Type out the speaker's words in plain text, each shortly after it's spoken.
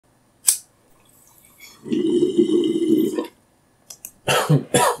So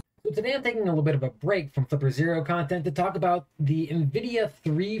today I'm taking a little bit of a break from Flipper Zero content to talk about the Nvidia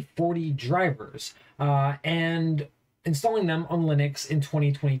 340 drivers and installing them on Linux in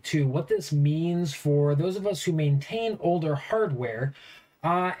 2022. What this means for those of us who maintain older hardware.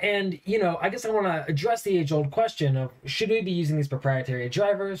 I guess I want to address the age-old question of should we be using these proprietary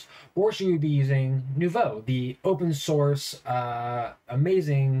drivers or should we be using Nouveau, the open source,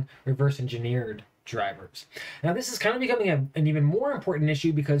 amazing reverse engineered drivers. Now, this is kind of becoming an even more important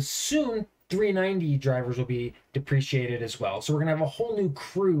issue because soon 390 drivers will be depreciated as well. So we're gonna have a whole new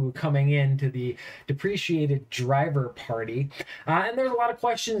crew coming into the depreciated driver party. And there's a lot of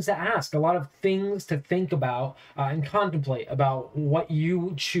questions to ask, a lot of things to think about and contemplate about what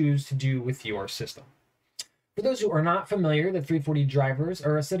you choose to do with your system. For those who are not familiar, the 340 drivers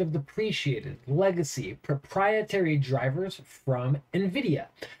are a set of depreciated, legacy, proprietary drivers from Nvidia.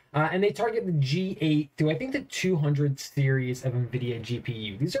 And they target the G8 through, I think, the 200 series of Nvidia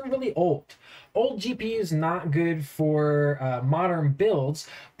GPU. These are really old. Old GPUs not good for modern builds,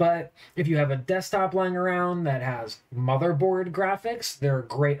 but if you have a desktop lying around that has motherboard graphics, they're a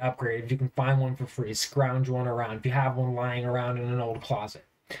great upgrade. If you can find one for free, scrounge one around. If you have one lying around in an old closet.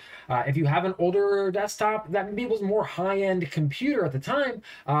 If you have an older desktop that maybe was more high-end computer at the time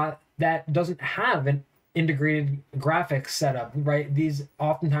that doesn't have an integrated graphics setup, right? These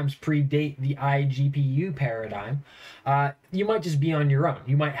oftentimes predate the iGPU paradigm. You might just be on your own.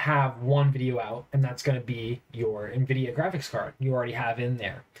 You might have one video out, and that's going to be your NVIDIA graphics card you already have in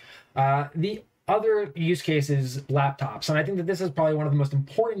there. The other use case is laptops, and I think that this is probably one of the most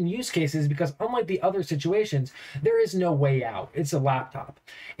important use cases because unlike the other situations, there is no way out. It's a laptop,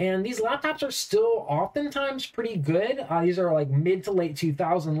 and these laptops are still oftentimes pretty good. These are like mid to late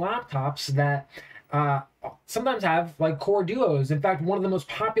 2000 laptops that sometimes have like core duos. In fact, one of the most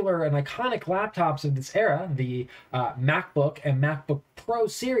popular and iconic laptops of this era, the MacBook and MacBook Pro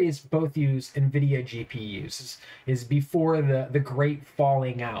series, both use NVIDIA GPUs. Is before the great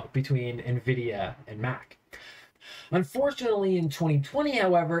falling out between NVIDIA and Mac. Unfortunately, in 2020,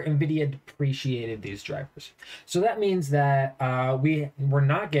 however, NVIDIA depreciated these drivers. So that means that we're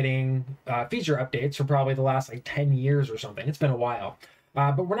not getting feature updates for probably the last like 10 years or something. It's been a while.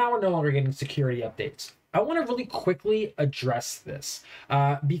 But we're no longer getting security updates. I want to really quickly address this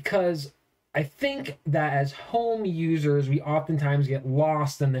because I think that as home users, we oftentimes get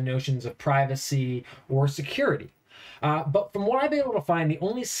lost in the notions of privacy or security. But from what I've been able to find, the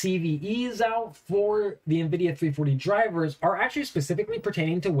only CVEs out for the NVIDIA 340 drivers are actually specifically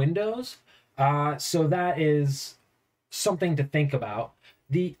pertaining to Windows. So that is something to think about.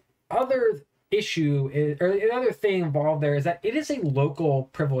 The other issue is, or the other thing involved there is that it is a local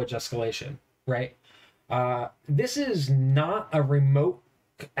privilege escalation, right? This is not a remote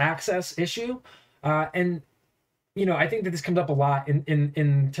access issue. And I think that this comes up a lot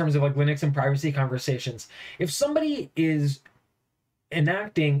in terms of like Linux and privacy conversations. If somebody is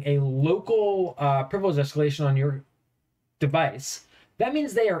enacting a local privilege escalation on your device, that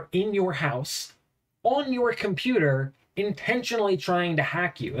means they are in your house, on your computer, intentionally trying to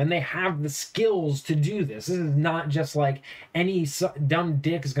hack you, and they have the skills to do this. This is not just like any dumb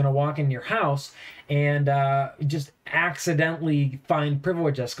dick is going to walk in your house and just accidentally find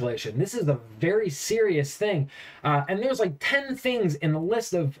privilege escalation. This is a very serious thing, and there's like 10 things in the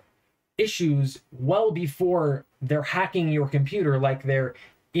list of issues well before they're hacking your computer, like they're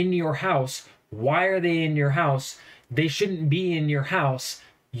in your house. Why are they in your house? They shouldn't be in your house.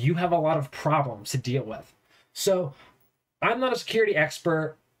 You have a lot of problems to deal with. So I'm not a security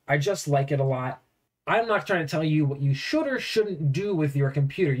expert. I just like it a lot. I'm not trying to tell you what you should or shouldn't do with your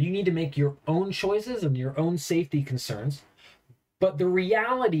computer. You need to make your own choices and your own safety concerns. But the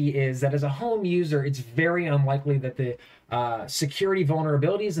reality is that as a home user, it's very unlikely that the security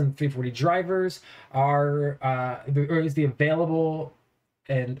vulnerabilities in the 340 drivers are, or is the available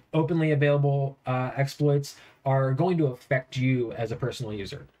and openly available exploits are going to affect you as a personal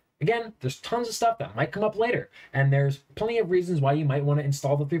user. Again, there's tons of stuff that might come up later, and there's plenty of reasons why you might want to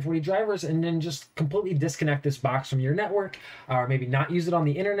install the 340 drivers and then just completely disconnect this box from your network, or maybe not use it on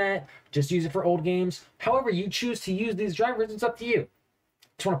the internet, just use it for old games. However you choose to use these drivers, it's up to you.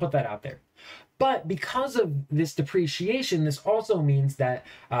 Just want to put that out there. But because of this depreciation, this also means that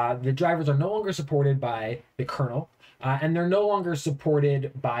the drivers are no longer supported by the kernel, and they're no longer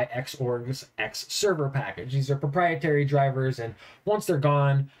supported by Xorg's X server package. These are proprietary drivers, and once they're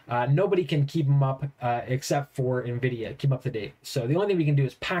gone, nobody can keep them up except for NVIDIA, keep them up to date. So the only thing we can do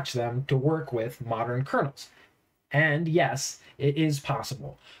is patch them to work with modern kernels. And yes, it is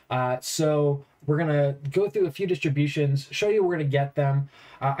possible. So we're going to go through a few distributions, show you where to get them.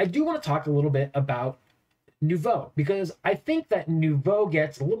 I do want to talk a little bit about Nouveau, because I think that Nouveau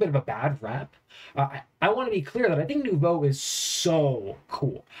gets a little bit of a bad rap. I want to be clear that I think Nouveau is so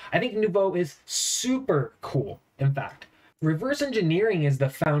cool. I think Nouveau is super cool, in fact. Reverse engineering is the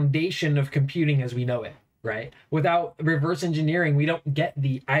foundation of computing as we know it, right? Without reverse engineering, we don't get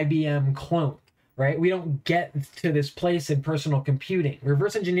the IBM clone, right? We don't get to this place in personal computing.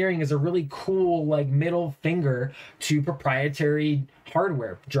 Reverse engineering is a really cool, like, middle finger to proprietary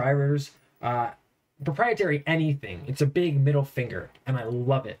hardware, drivers, proprietary anything. It's a big middle finger, and I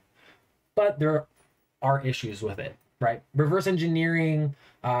love it. But there are issues with it, right? Reverse engineering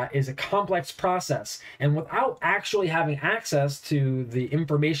is a complex process, and without actually having access to the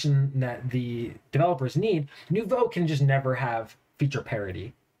information that the developers need, Nouveau can just never have feature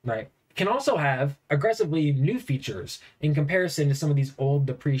parity, right? Can also have aggressively new features in comparison to some of these old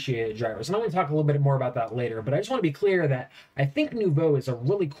depreciated drivers. And I want to talk a little bit more about that later, but I just want to be clear that I think Nouveau is a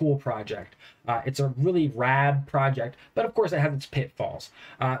really cool project. It's a really rad project, but of course it has its pitfalls.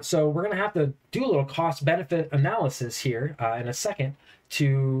 So we're going to have to do a little cost-benefit analysis here in a second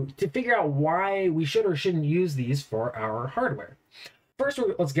to figure out why we should or shouldn't use these for our hardware. First,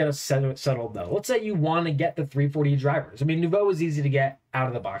 let's get us settled though. Let's say you want to get the 340 drivers. I mean, Nouveau is easy to get out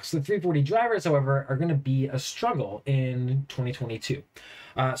of the box. The 340 drivers, however, are going to be a struggle in 2022.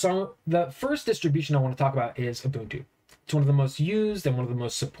 So the first distribution I want to talk about is Ubuntu. It's one of the most used and one of the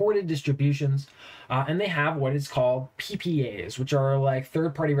most supported distributions. And they have what is called PPAs, which are like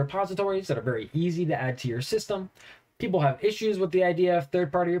third-party repositories that are very easy to add to your system. People have issues with the idea of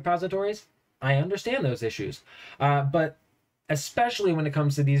third-party repositories. I understand those issues. But especially when it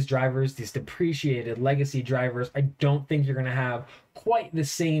comes to these drivers, these depreciated legacy drivers, I don't think you're going to have quite the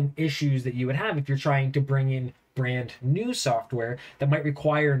same issues that you would have if you're trying to bring in brand new software that might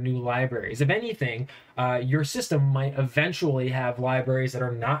require new libraries. If anything, your system might eventually have libraries that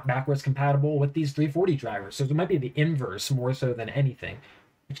are not backwards compatible with these 340 drivers. So it might be the inverse more so than anything,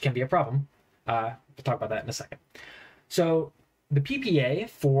 which can be a problem. We'll talk about that in a second. So the PPA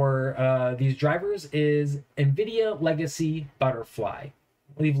for these drivers is Nvidia Legacy Butterfly.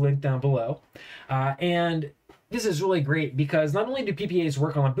 I'll leave a link down below. And this is really great because not only do PPAs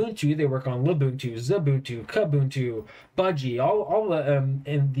work on Ubuntu, they work on Lubuntu, Xubuntu, Kubuntu, Budgie, all the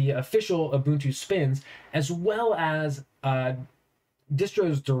in the official Ubuntu spins, as well as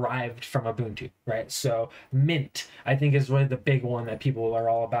distros derived from Ubuntu, right? So Mint, I think, is really the big one that people are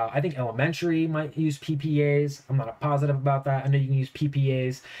all about. I think Elementary might use PPAs. I'm not positive about that. I know you can use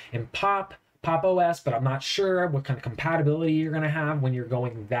PPAs in Pop OS, but I'm not sure what kind of compatibility you're going to have when you're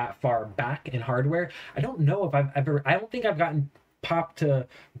going that far back in hardware. I don't know if I don't think I've gotten Pop to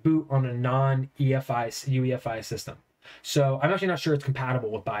boot on a non-EFI, UEFI system. So I'm actually not sure it's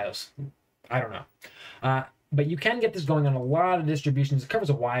compatible with BIOS. I don't know. But you can get this going on a lot of distributions. It covers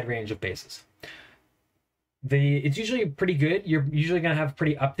a wide range of bases. It's usually pretty good. You're usually going to have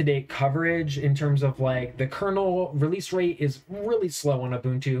pretty up-to-date coverage in terms of like the kernel release rate is really slow on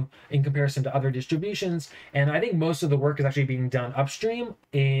Ubuntu in comparison to other distributions. And I think most of the work is actually being done upstream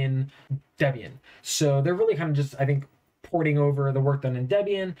in Debian. So they're really kind of just, I think, porting over the work done in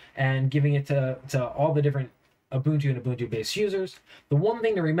Debian and giving it to all the different Ubuntu and Ubuntu-based users. The one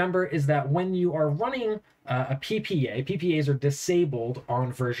thing to remember is that when you are running a PPA, PPAs are disabled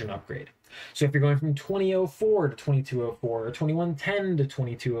on version upgrade. So if you're going from 2004 to 2204 or 2110 to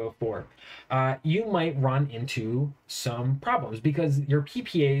 2204, you might run into some problems because your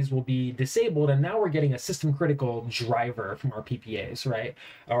PPAs will be disabled, and now we're getting a system critical driver from our PPAs, right?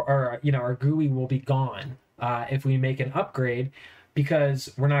 Or you know, our GUI will be gone if we make an upgrade,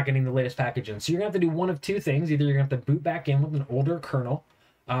 because we're not getting the latest package in. So you're gonna have to do one of two things. Either you're gonna have to boot back in with an older kernel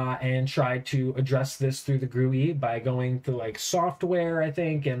and try to address this through the GUI by going to like software, I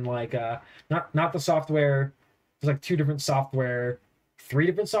think, and like not the software. There's like three different software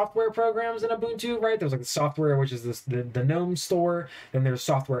programs in Ubuntu, right? There's like the software, which is the GNOME store, then there's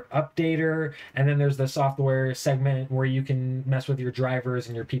software updater, and then there's the software segment where you can mess with your drivers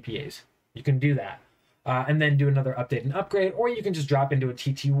and your PPAs. You can do that. And then do another update and upgrade, or you can just drop into a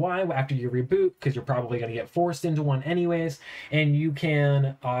TTY after you reboot, because you're probably going to get forced into one anyways, and you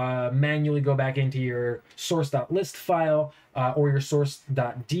can manually go back into your source.list file or your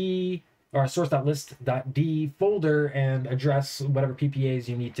source.d or source.list.d folder and address whatever PPAs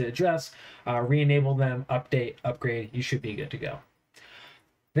you need to address, re-enable them, update, upgrade. You should be good to go.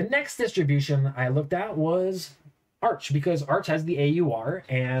 The next distribution I looked at was Arch, because Arch has the AUR,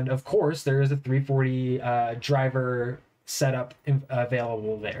 and of course there is a 340 driver setup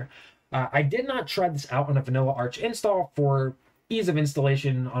available there. I did not try this out on a vanilla Arch install for ease of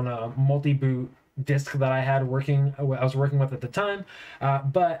installation on a multi-boot disk that I was working with at the time,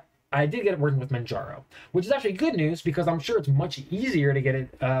 but I did get it working with Manjaro, which is actually good news because I'm sure it's much easier to get it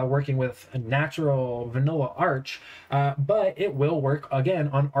working with a natural vanilla Arch, but it will work again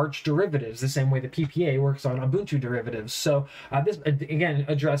on Arch derivatives the same way the PPA works on Ubuntu derivatives. So this again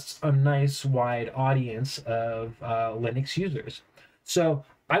addressed a nice wide audience of Linux users. So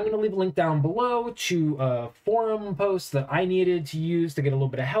I'm going to leave a link down below to a forum post that I needed to use to get a little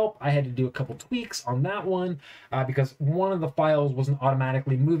bit of help. I had to do a couple tweaks on that one because one of the files wasn't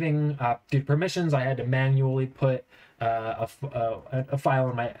automatically moving due to permissions. I had to manually put a file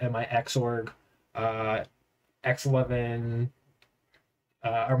in my Xorg X11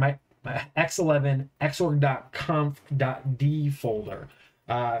 or my X11 xorg.conf.d folder.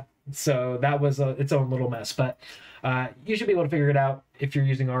 So that was its own little mess, but you should be able to figure it out. If you're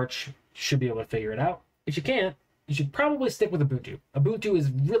using Arch, you should be able to figure it out. If you can't, you should probably stick with Ubuntu. Ubuntu is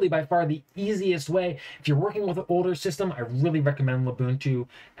really by far the easiest way. If you're working with an older system, I really recommend Ubuntu.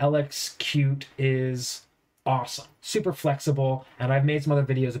 LXQt is awesome, super flexible, and I've made some other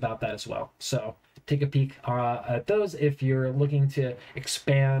videos about that as well. So take a peek at those if you're looking to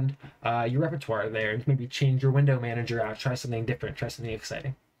expand your repertoire there and maybe change your window manager out, try something different, try something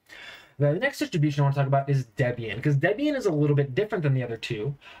exciting. The next distribution I want to talk about is Debian, because Debian is a little bit different than the other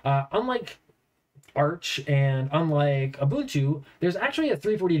two. Unlike Arch and unlike Ubuntu, there's actually a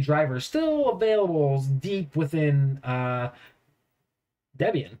 340 driver still available deep within Debian,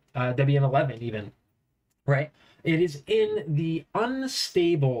 Debian 11 even, right? It is in the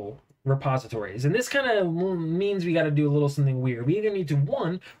unstable repositories, and this kind of means we got to do a little something weird. We either need to,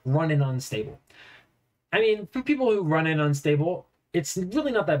 one, run in unstable. I mean, for people who run in unstable, it's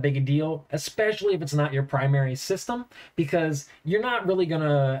really not that big a deal, especially if it's not your primary system, because you're not really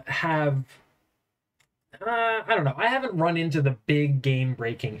gonna have I don't know. I haven't run into the big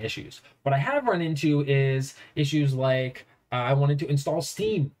game-breaking issues. What I have run into is issues like I wanted to install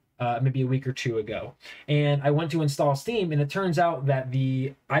Steam maybe a week or two ago, and I went to install Steam, and it turns out that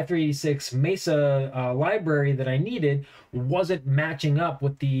the i386 Mesa library that I needed wasn't matching up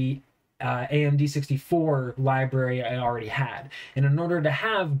with the AMD 64 library I already had. And in order to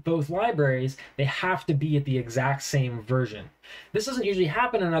have both libraries, they have to be at the exact same version. This doesn't usually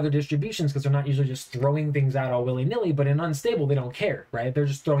happen in other distributions because they're not usually just throwing things out all willy-nilly, but in unstable, they don't care, right? They're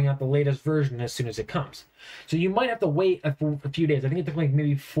just throwing out the latest version as soon as it comes. So you might have to wait a few days. I think it took like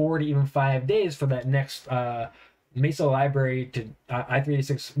maybe 4 to even 5 days for that next Mesa library to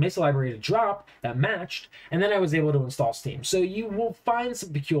i386 Mesa library to drop that matched, and then I was able to install Steam. So you will find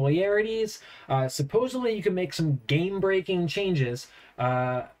some peculiarities. Supposedly you can make some game-breaking changes,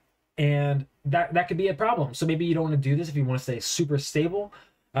 and that could be a problem. So maybe you don't want to do this if you want to stay super stable.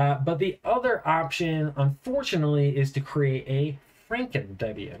 But the other option, unfortunately, is to create a Franken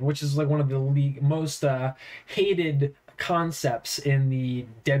Debian, which is like one of the most hated concepts in the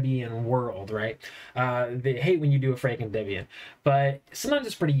Debian world, right? They hate when you do a Franken Debian, but sometimes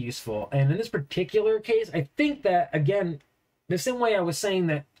it's pretty useful. And in this particular case, I think that, again, the same way I was saying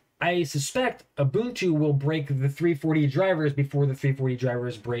that I suspect Ubuntu will break the 340 drivers before the 340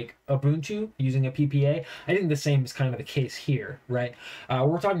 drivers break Ubuntu using a PPA. I think the same is kind of the case here, right?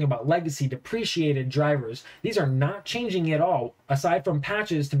 We're talking about legacy depreciated drivers. These are not changing at all, aside from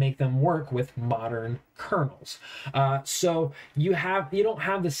patches to make them work with modern kernels. So you don't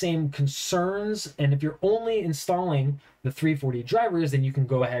have the same concerns, and if you're only installing the 340 drivers, then you can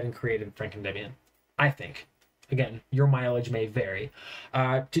go ahead and create a Franken Debian, I think. Again, your mileage may vary.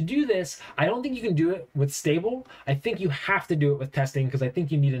 To do this, I don't think you can do it with stable. I think you have to do it with testing because I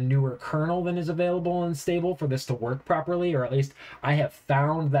think you need a newer kernel than is available in stable for this to work properly, or at least I have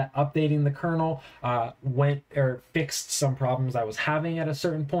found that updating the kernel fixed some problems I was having at a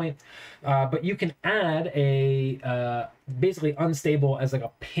certain point. But you can add a basically unstable as like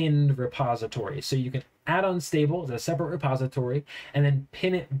a pinned repository. So you can add unstable as a separate repository and then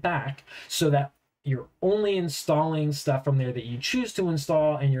pin it back so that you're only installing stuff from there that you choose to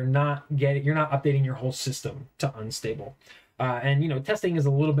install, and you're not updating your whole system to unstable. And testing is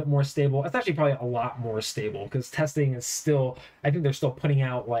a little bit more stable. It's actually probably a lot more stable because testing is still, I think they're still putting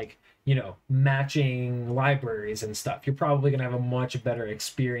out like matching libraries and stuff. You're probably gonna have a much better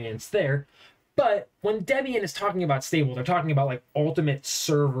experience there. But when Debian is talking about stable, they're talking about like ultimate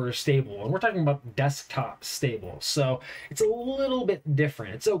server stable, and we're talking about desktop stable. So it's a little bit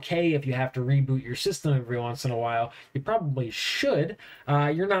different. It's okay if you have to reboot your system every once in a while. You probably should.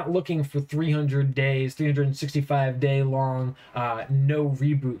 You're not looking for 300 days, 365-day long no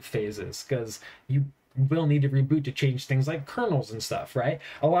reboot phases, because you will need to reboot to change things like kernels and stuff, right?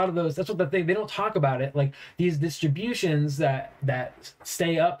 A lot of those, that's what they don't talk about it. Like these distributions that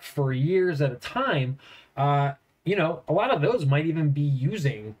stay up for years at a time, a lot of those might even be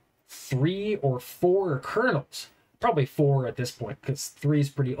using 3 or 4 kernels. Probably 4 at this point, because 3 is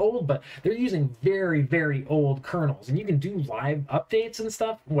pretty old, but they're using very, very old kernels, and you can do live updates and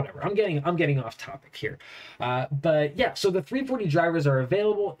stuff. Whatever. I'm getting off topic here, but yeah. So the 340 drivers are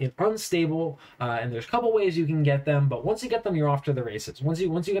available in unstable, and there's a couple ways you can get them. But once you get them, you're off to the races. Once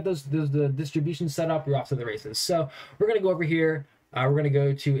you get the distribution set up, you're off to the races. So we're gonna go over here. We're going to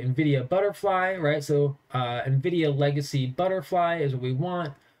go to Nvidia Butterfly, right? So Nvidia Legacy Butterfly is what we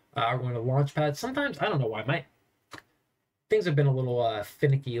want. We're going to Launchpad. Sometimes, I don't know why, things have been a little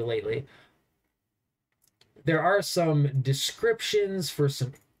finicky lately. There are some descriptions for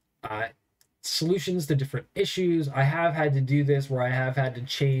some solutions to different issues. I have had to do this where I have had to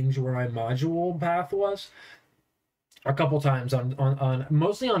change where my module path was a couple times on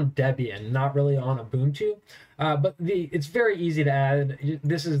mostly on Debian, not really on Ubuntu, but it's very easy to add.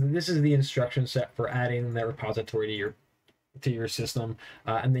 This is the instruction set for adding the repository to your system,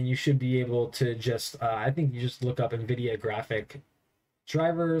 and then you should be able to just I think you just look up Nvidia graphic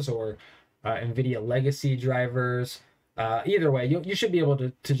drivers or Nvidia legacy drivers. Either way, you should be able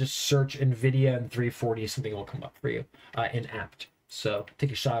to just search Nvidia and 340, something will come up for you in apt. So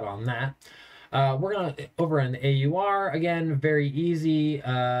take a shot on that. We're gonna over in the AUR again, very easy.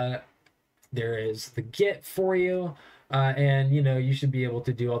 There is the Git for you, and you should be able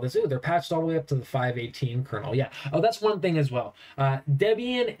to do all this. Ooh, they're patched all the way up to the 5.18 kernel. Yeah. Oh, that's one thing as well.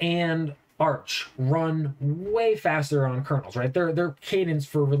 Debian and Arch run way faster on kernels, right? Their cadence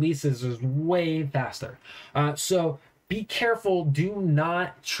for releases is way faster. So be careful. Do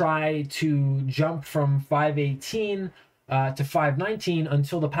not try to jump from 5.18 to 5.19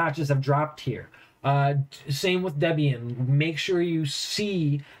 until the patches have dropped here. Same with Debian. Make sure you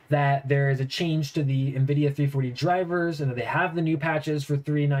see that there is a change to the Nvidia 340 drivers and that they have the new patches for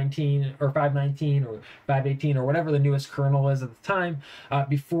 3.19 or 5.19 or 5.18 or whatever the newest kernel is at the time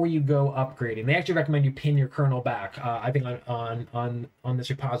before you go upgrading. They actually recommend you pin your kernel back. I think on this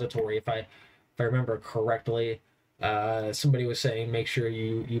repository, if I remember correctly. Somebody was saying make sure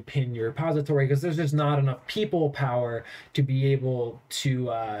you pin your repository because there's just not enough people power to be able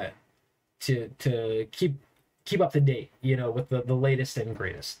to keep up to date, with the latest and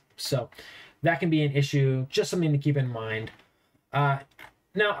greatest. So that can be an issue. Just something to keep in mind. Now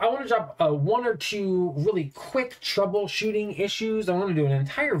I want to drop one or two really quick troubleshooting issues. I want to do an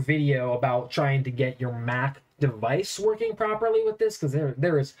entire video about trying to get your Mac device working properly with this because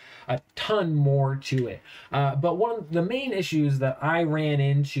there is a ton more to it, but one of the main issues that I ran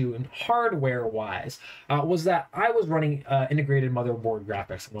into in hardware wise was that I was running integrated motherboard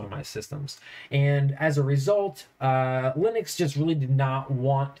graphics on one of my systems, and as a result Linux just really did not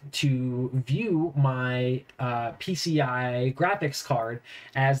want to view my PCI graphics card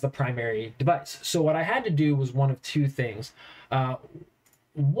as the primary device. So what I had to do was one of two things.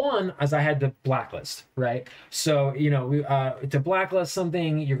 One, as I had to blacklist, right? So, to blacklist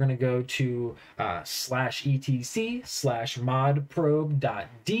something, you're going to go to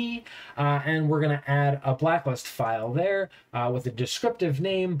 /etc/modprobe.d, and we're going to add a blacklist file there with a descriptive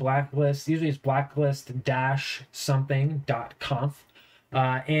name, blacklist. Usually it's blacklist-something.conf.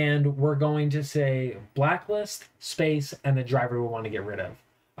 And we're going to say blacklist space and the driver we want to get rid of.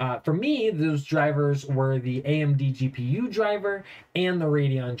 For me, those drivers were the AMD GPU driver and the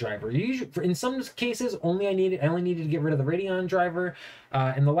Radeon driver. Usually, in some cases, I only needed to get rid of the Radeon driver.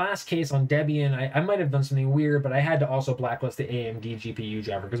 In the last case on Debian, I might have done something weird, but I had to also blacklist the AMD GPU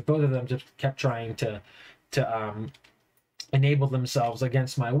driver because both of them just kept trying to enable themselves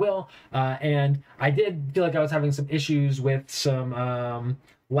against my will. And I did feel like I was having some issues with some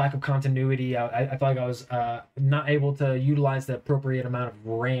lack of continuity. I felt like I was not able to utilize the appropriate amount of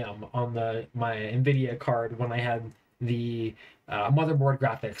RAM on my Nvidia card when I had the motherboard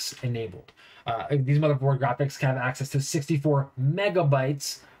graphics enabled. These motherboard graphics have access to 64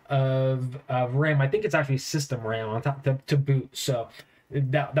 megabytes of RAM. I think it's actually system RAM on top to boot. So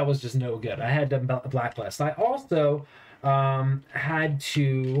that was just no good. I had to blacklist. I also had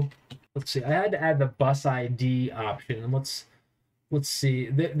to add the bus ID option. Let's see.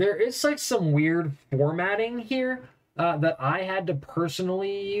 There is like some weird formatting here that I had to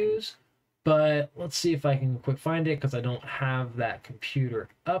personally use, but let's see if I can quick find it because I don't have that computer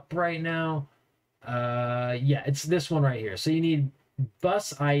up right now. Yeah, it's this one right here. So you need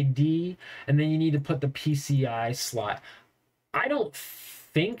bus ID, and then you need to put the PCI slot. I don't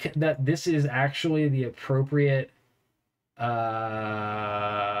think that this is actually the appropriate.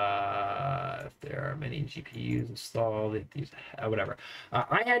 If there are many GPUs installed, whatever.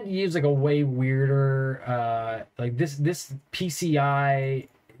 I had to use like a way weirder, like this PCI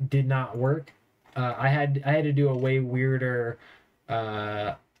did not work. I had to do a way weirder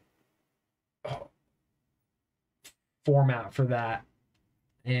format for that,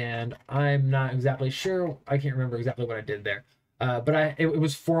 and I'm not exactly sure. I can't remember exactly what I did there. But it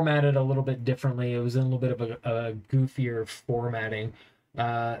was formatted a little bit differently. It was in a little bit of a goofier formatting.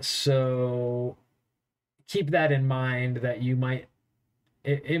 So keep that in mind, that you might,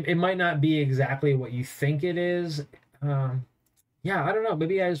 it might not be exactly what you think it is. Yeah, I don't know.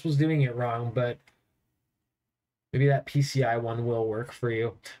 Maybe I just was doing it wrong, but maybe that PCI one will work for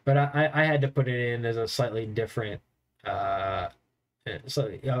you. But I had to put it in as a slightly different, so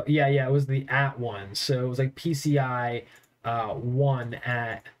yeah, it was the at one. So it was like PCI one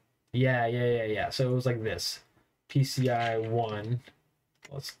at, yeah. So it was like this, PCI one.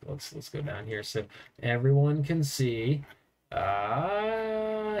 Let's go down here so everyone can see.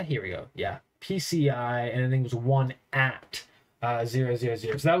 Here we go. Yeah, PCI, and I think it was one at 000. So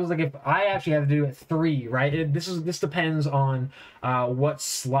that was like, if I actually had to do it 3, right? This depends on what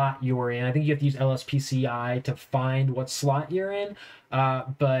slot you're in. I think you have to use LSPCI to find what slot you're in.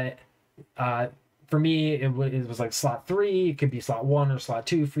 But for me, it was like slot 3. It could be slot 1 or slot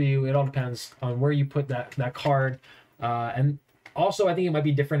 2 for you. It all depends on where you put that card. And also, I think it might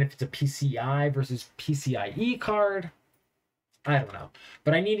be different if it's a PCI versus PCIe card. I don't know.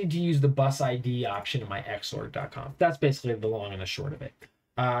 But I needed to use the bus ID option in my xorg.conf. That's basically the long and the short of it.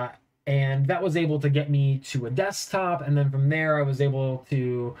 And that was able to get me to a desktop. And then from there, I was able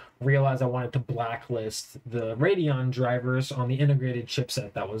to realize I wanted to blacklist the Radeon drivers on the integrated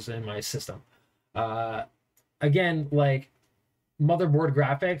chipset that was in my system. Again, like, motherboard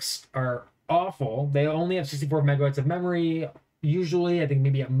graphics are awful. They only have 64 megabytes of memory. Usually, I think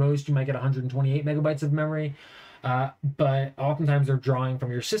maybe at most you might get 128 megabytes of memory. But oftentimes they're drawing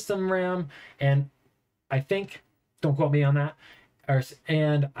from your system RAM, and I think, don't quote me on that,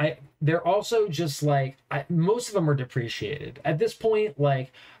 they're also just like, most of them are depreciated at this point.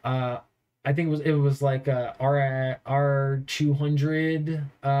 Like, I think it was like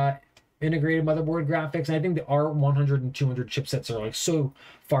R200 integrated motherboard graphics, and I think the R100 and 200 chipsets are like so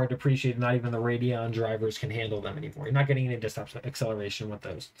far depreciated, not even the Radeon drivers can handle them anymore. You're not getting any desktop acceleration with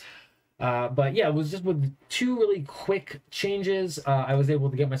those. But yeah, it was just with 2 really quick changes, I was able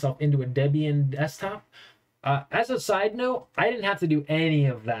to get myself into a Debian desktop. As a side note, I didn't have to do any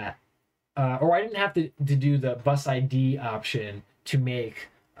of that, or I didn't have to do the bus ID option to make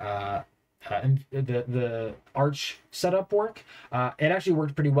the Arch setup work. It actually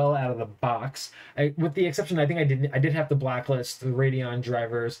worked pretty well out of the box, with the exception, I think I did have to blacklist the Radeon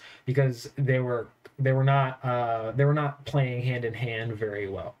drivers because they were not playing hand in hand very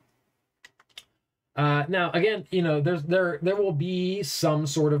well. Now, again, you know, there will be some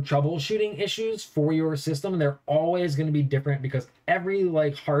sort of troubleshooting issues for your system. They're always going to be different because every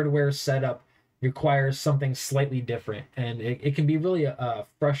like hardware setup requires something slightly different, and it can be really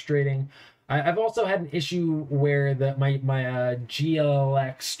frustrating. I've also had an issue where my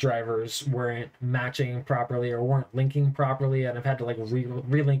GLX drivers weren't matching properly or weren't linking properly, and I've had to like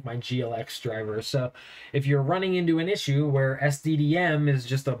relink my GLX drivers. So if you're running into an issue where SDDM is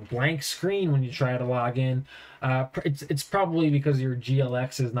just a blank screen when you try to log in, it's probably because your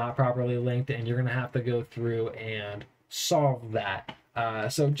GLX is not properly linked, and you're gonna have to go through and solve that.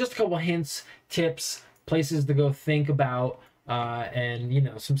 So just a couple hints, tips, places to go think about. And, you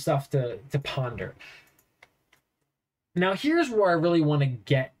know, some stuff to ponder. Now, here's where I really want to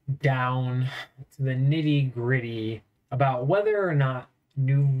get down to the nitty gritty about whether or not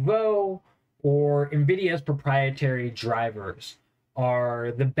Nouveau or Nvidia's proprietary drivers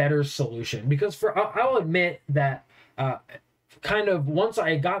are the better solution. Because I'll admit that kind of once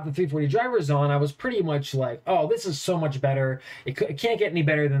I got the 340 drivers on, I was pretty much like, oh, this is so much better. It can't get any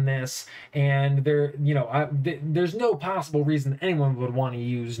better than this. And there's no possible reason anyone would want to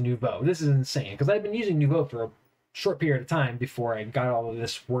use Nouveau. This is insane, because I've been using Nouveau for a short period of time before I got all of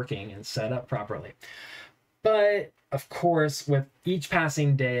this working and set up properly. But of course, with each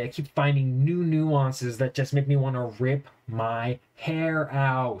passing day, I keep finding new nuances that just make me want to rip my hair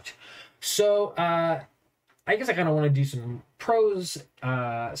out. So, I guess I kind of want to do some pros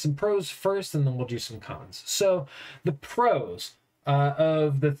first, and then we'll do some cons. So the pros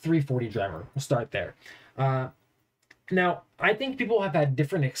of the 340 driver, we'll start there. Now, I think people have had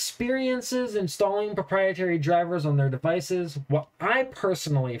different experiences installing proprietary drivers on their devices. What I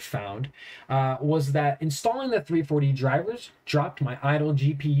personally found was that installing the 340 drivers dropped my idle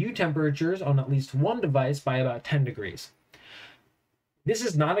GPU temperatures on at least one device by about 10 degrees. This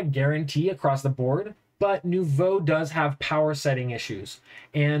is not a guarantee across the board, but Nouveau does have power setting issues.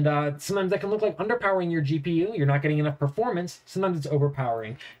 And sometimes that can look like underpowering your GPU. You're not getting enough performance. Sometimes it's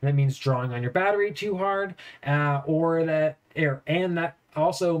overpowering. And that means drawing on your battery too hard, and that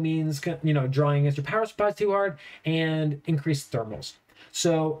also means, you know, drawing against your power supply too hard and increased thermals.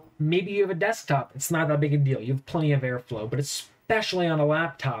 So maybe you have a desktop, it's not that big a deal. You have plenty of airflow, but especially on a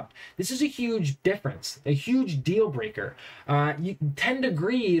laptop, this is a huge difference, a huge deal breaker. 10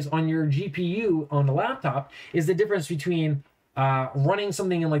 degrees on your GPU on the laptop is the difference between running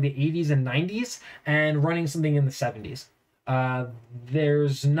something in like the 80s and 90s and running something in the 70s.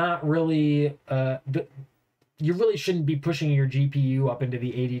 There's not really, you really shouldn't be pushing your GPU up into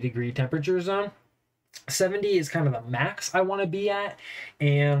the 80-degree temperature zone. 70 is kind of the max I want to be at,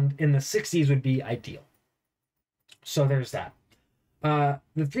 and in the 60s would be ideal. So there's that.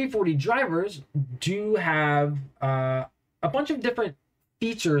 The 340 drivers do have a bunch of different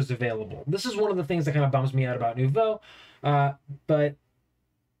features available. This is one of the things that kind of bums me out about Nouveau, but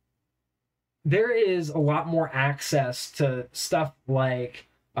there is a lot more access to stuff like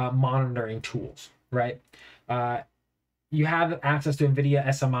monitoring tools, right? You have access to Nvidia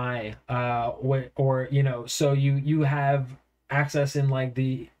SMI, or you know, so you have access in like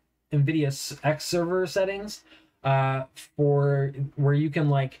the Nvidia X server settings, for where you can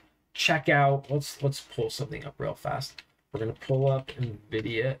like check out. Let's pull something up real fast. We're gonna pull up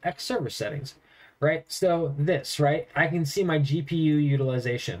Nvidia X server settings, right? So this, right? I can see my GPU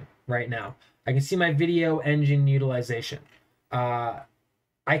utilization right now. I can see my video engine utilization.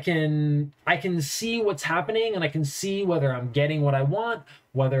 I can see what's happening, and I can see whether I'm getting what I want,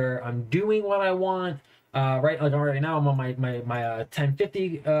 whether I'm doing what I want. Right, like right now I'm on my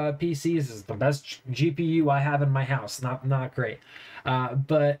 1050 PC. This is the best GPU I have in my house. Not great,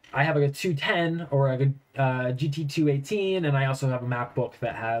 but I have like a 210 or a GT 218, and I also have a MacBook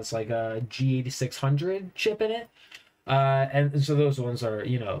that has like a G8600 chip in it. And so those ones are,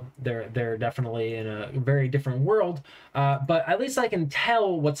 you know, they're definitely in a very different world, but at least I can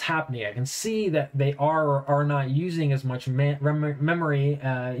tell what's happening. I can see that they are or are not using as much memory,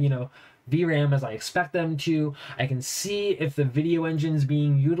 you know, VRAM as I expect them to. I can see if the video engine's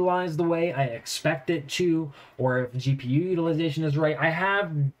being utilized the way I expect it to, or if GPU utilization is right. I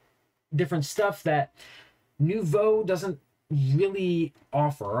have different stuff that Nouveau doesn't really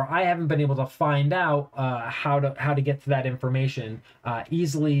offer, or I haven't been able to find out how to get to that information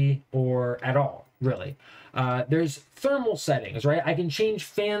easily or at all, really. There's thermal settings, right? I can change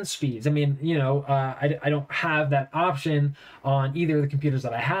fan speeds. I mean, you know, I don't have that option on either of the computers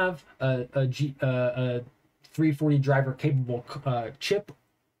that I have a 340 driver capable chip,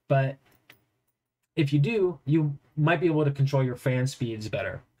 but if you do, you might be able to control your fan speeds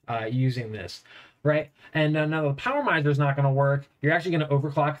better using this. Right, and now the power miser is not going to work. You're actually going to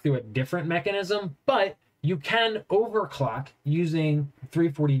overclock through a different mechanism, but you can overclock using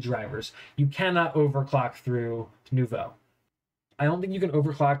 340 drivers. You cannot overclock through Nouveau. I don't think you can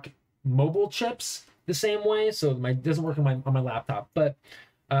overclock mobile chips the same way, so it doesn't work on my laptop. But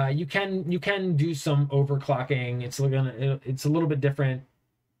you can do some overclocking. It's a little bit different.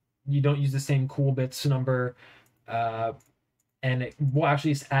 You don't use the same cool bits number. And it will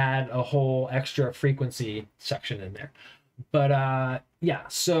actually add a whole extra frequency section in there. But yeah,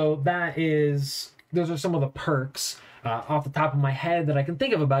 so those are some of the perks off the top of my head that I can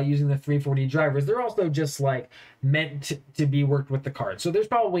think of about using the 340 drivers. They're also just like meant to be worked with the card. So there's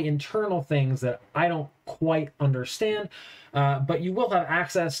probably internal things that I don't quite understand, but you will have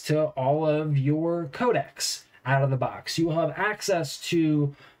access to all of your codecs out of the box. You will have access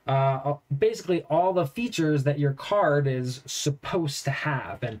to basically all the features that your card is supposed to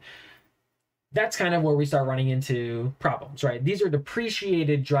have, and that's kind of where we start running into problems, right? These are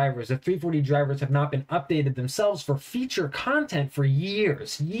depreciated drivers. The 340 drivers have not been updated themselves for feature content for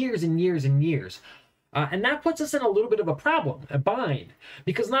years and years and years. And that puts us in a little bit of a problem, a bind,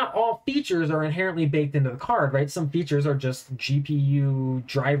 because not all features are inherently baked into the card, right? Some features are just GPU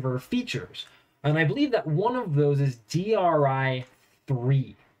driver features. And I believe that one of those is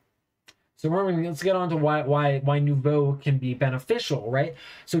DRI3. So let's get on to why Nouveau can be beneficial, right?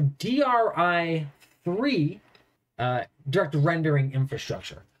 So DRI3, direct rendering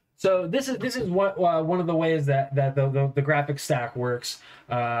infrastructure. So this is what one of the ways that the graphics stack works,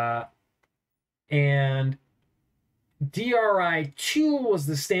 and DRI2 was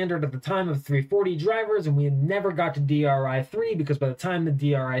the standard at the time of 340 drivers, and we never got to DRI3 because by the time the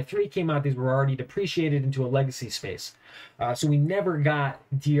DRI3 came out, these were already depreciated into a legacy space. So we never got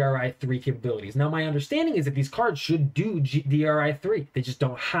DRI3 capabilities. Now, my understanding is that these cards should do DRI3. They just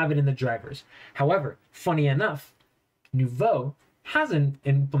don't have it in the drivers. However, funny enough, Nouveau hasn't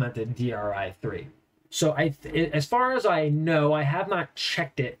implemented DRI3. So as far as I know, I have not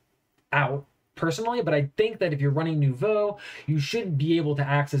checked it out personally, but I think that if you're running Nouveau, you should be able to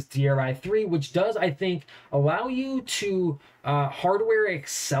access DRI3, which does, I think, allow you to hardware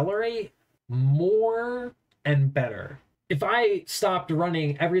accelerate more and better. If I stopped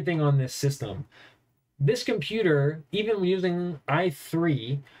running everything on this system, this computer, even using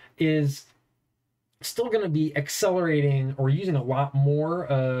i3, is still going to be accelerating or using a lot more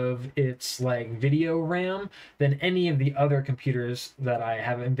of its like video RAM than any of the other computers that I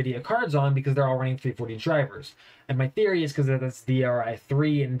have Nvidia cards on, because they're all running 340 drivers. And my theory is because that's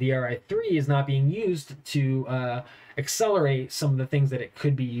DRI3, and DRI3 is not being used to accelerate some of the things that it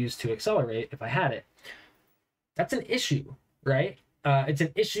could be used to accelerate if I had it. That's an issue, right? It's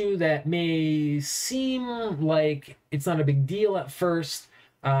an issue that may seem like it's not a big deal at first,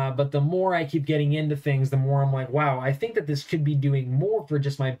 but the more I keep getting into things, the more I'm like, wow, I think that this could be doing more for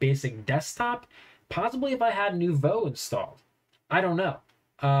just my basic desktop, possibly if I had Nouveau installed. I don't know.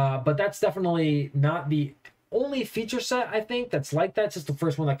 But that's definitely not the only feature set, I think, that's like that. It's just the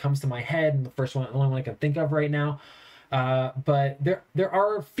first one that comes to my head, and the only one I can think of right now. But there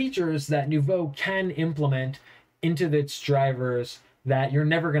are features that Nouveau can implement into its drivers that you're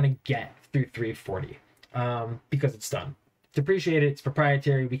never going to get through 340 because it's done. Depreciated, it's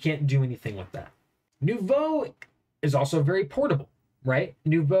proprietary. We can't do anything with that. Nouveau is also very portable, right?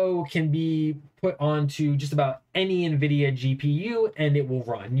 Nouveau can be put onto just about any NVIDIA GPU and it will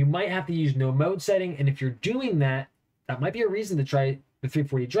run. You might have to use no mode setting, and if you're doing that, that might be a reason to try the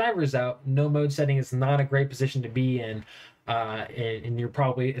 340 drivers out. No mode setting is not a great position to be in, and you're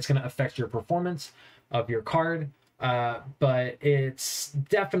probably, it's going to affect your performance of your card, but it's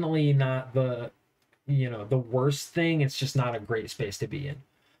definitely not the worst thing. It's just not a great space to be in.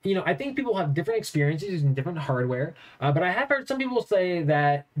 I think people have different experiences using different hardware, but I have heard some people say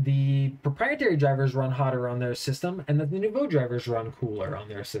that the proprietary drivers run hotter on their system and that the Nouveau drivers run cooler on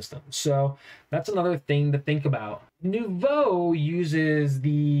their system. So that's another thing to think about. Nouveau uses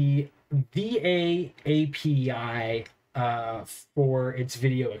the VA API for its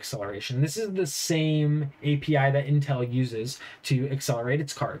video acceleration. This is the same API that Intel uses to accelerate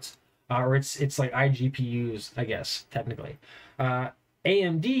its cards. Or it's like iGPUs, I guess, technically.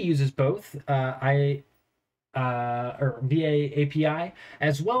 AMD uses both or VA API,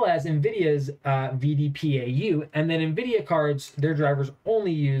 as well as Nvidia's VDPAU, and then Nvidia cards, their drivers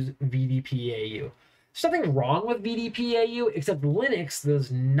only use VDPAU. There's nothing wrong with VDPAU, except Linux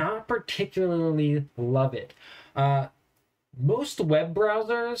does not particularly love it. Most web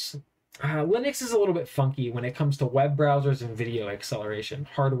browsers, Linux is a little bit funky when it comes to web browsers and video acceleration,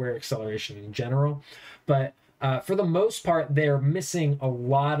 hardware acceleration in general. But for the most part, they're missing a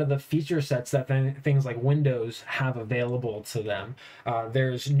lot of the feature sets that things like Windows have available to them.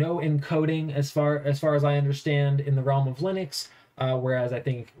 There's no encoding as far as I understand in the realm of Linux, whereas I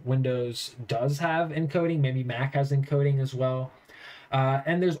think Windows does have encoding. Maybe Mac has encoding as well.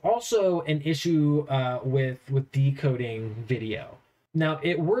 And there's also an issue with decoding video. Now,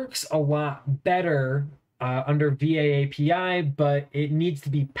 it works a lot better under VA API, but it needs to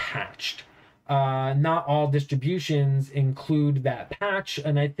be patched. Not all distributions include that patch,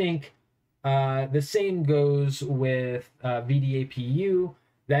 and I think the same goes with VDAPU.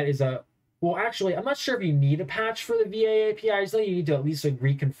 That is well, actually, I'm not sure if you need a patch for the VA API. I know you need to at least like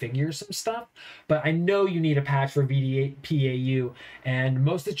reconfigure some stuff, but I know you need a patch for VDPAU, and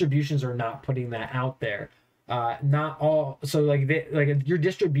most distributions are not putting that out there. Not all, so like your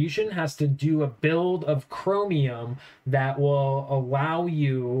distribution has to do a build of Chromium that will allow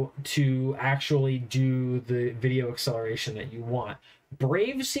you to actually do the video acceleration that you want.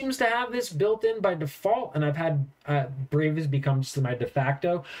 Brave seems to have this built in by default, and I've had Brave has become just my de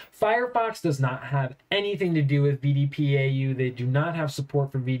facto. Firefox does not have anything to do with VDPAU. They do not have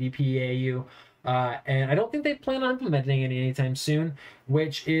support for VDPAU, and I don't think they plan on implementing it anytime soon,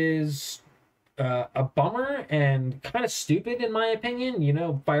 which is a bummer and kind of stupid in my opinion.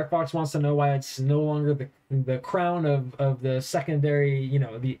 Firefox wants to know why it's no longer the crown of the secondary,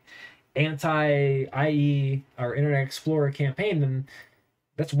 the anti-IE or Internet Explorer campaign, and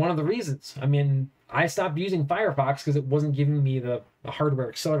that's one of the reasons. I mean, I stopped using Firefox because it wasn't giving me the hardware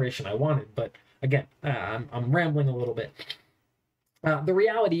acceleration I wanted. But again, I'm rambling a little bit. The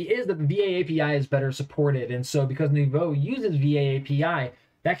reality is that the VA API is better supported, and so because Nouveau uses VA API,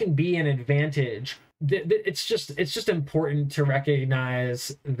 that can be an advantage. It's just important to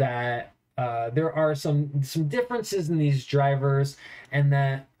recognize that there are some differences in these drivers, and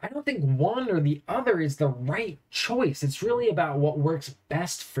that I don't think one or the other is the right choice. It's really about what works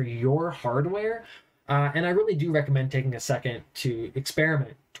best for your hardware, and I really do recommend taking a second to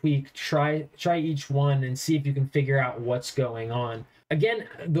experiment, tweak, try each one, and see if you can figure out what's going on. again,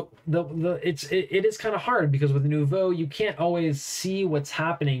 it is kind of hard because with Nouveau, you can't always see what's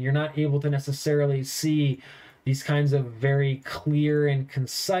happening. You're not able to necessarily see these kinds of very clear and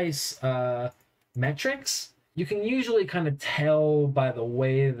concise metrics. You can usually kind of tell by the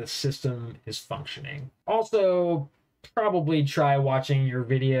way the system is functioning. Also, probably try watching your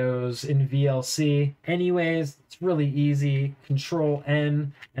videos in VLC. Anyways, it's really easy. Control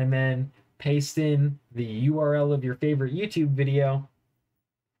N and then paste in the URL of your favorite YouTube video,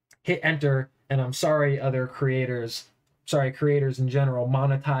 hit enter, and I'm sorry, other creators, sorry, creators in general,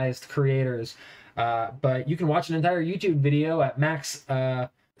 monetized creators, but you can watch an entire YouTube video at max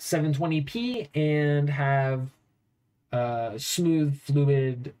 720p and have smooth,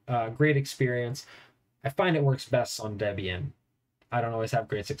 fluid, great experience. I find it works best on Debian. I don't always have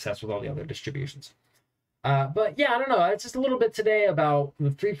great success with all the other distributions. But yeah, I don't know. It's just a little bit today about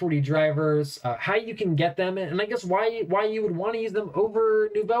the 340 drivers, how you can get them, and I guess why you would want to use them over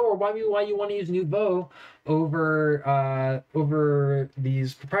Nouveau, or why you want to use Nouveau over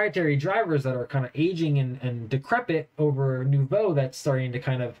these proprietary drivers that are kind of aging and decrepit over Nouveau that's starting to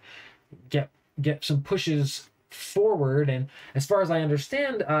kind of get some pushes forward. And as far as I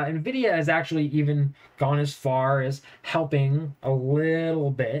understand, Nvidia has actually even gone as far as helping a little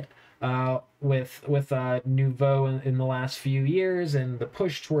bit with Nouveau in the last few years, and the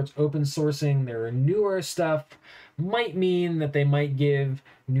push towards open sourcing their newer stuff might mean that they might give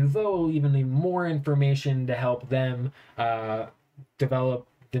Nouveau even more information to help them develop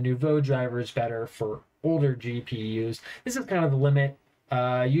the Nouveau drivers better for older GPUs. This is kind of the limit.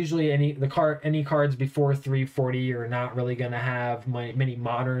 Usually any cards before 340 are not really going to have many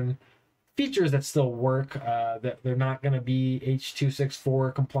modern features that still work. That they're not going to be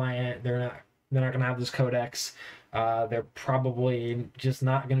H.264 compliant. They're not going to have this codecs. They're probably just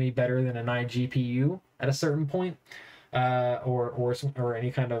not going to be better than an iGPU at a certain point, or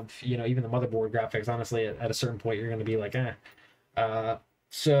any kind of, even the motherboard graphics. Honestly, at a certain point, you're going to be like, eh.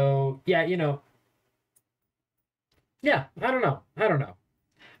 So yeah, yeah, I don't know.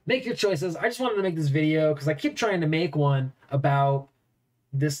 Make your choices. I just wanted to make this video because I keep trying to make one about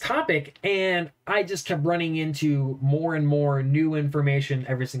this topic, and I just kept running into more and more new information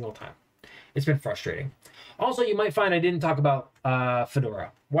every single time. It's been frustrating. Also, you might find I didn't talk about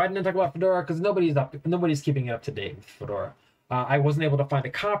Fedora. Why didn't I talk about Fedora? Because nobody's keeping it up to date with Fedora. I wasn't able to find a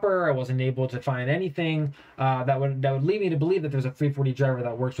copper. I wasn't able to find anything that would lead me to believe that there's a 340 driver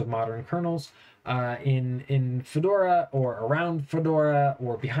that works with modern kernels in Fedora, or around Fedora,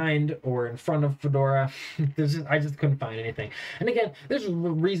 or behind or in front of Fedora. I just couldn't find anything. And again, there's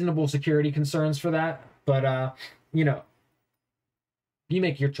reasonable security concerns for that, but you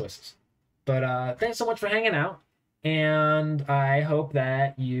make your choices. But thanks so much for hanging out, and I hope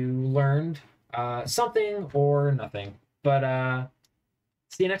that you learned something or nothing. But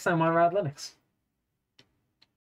see you next time on Rad Linux.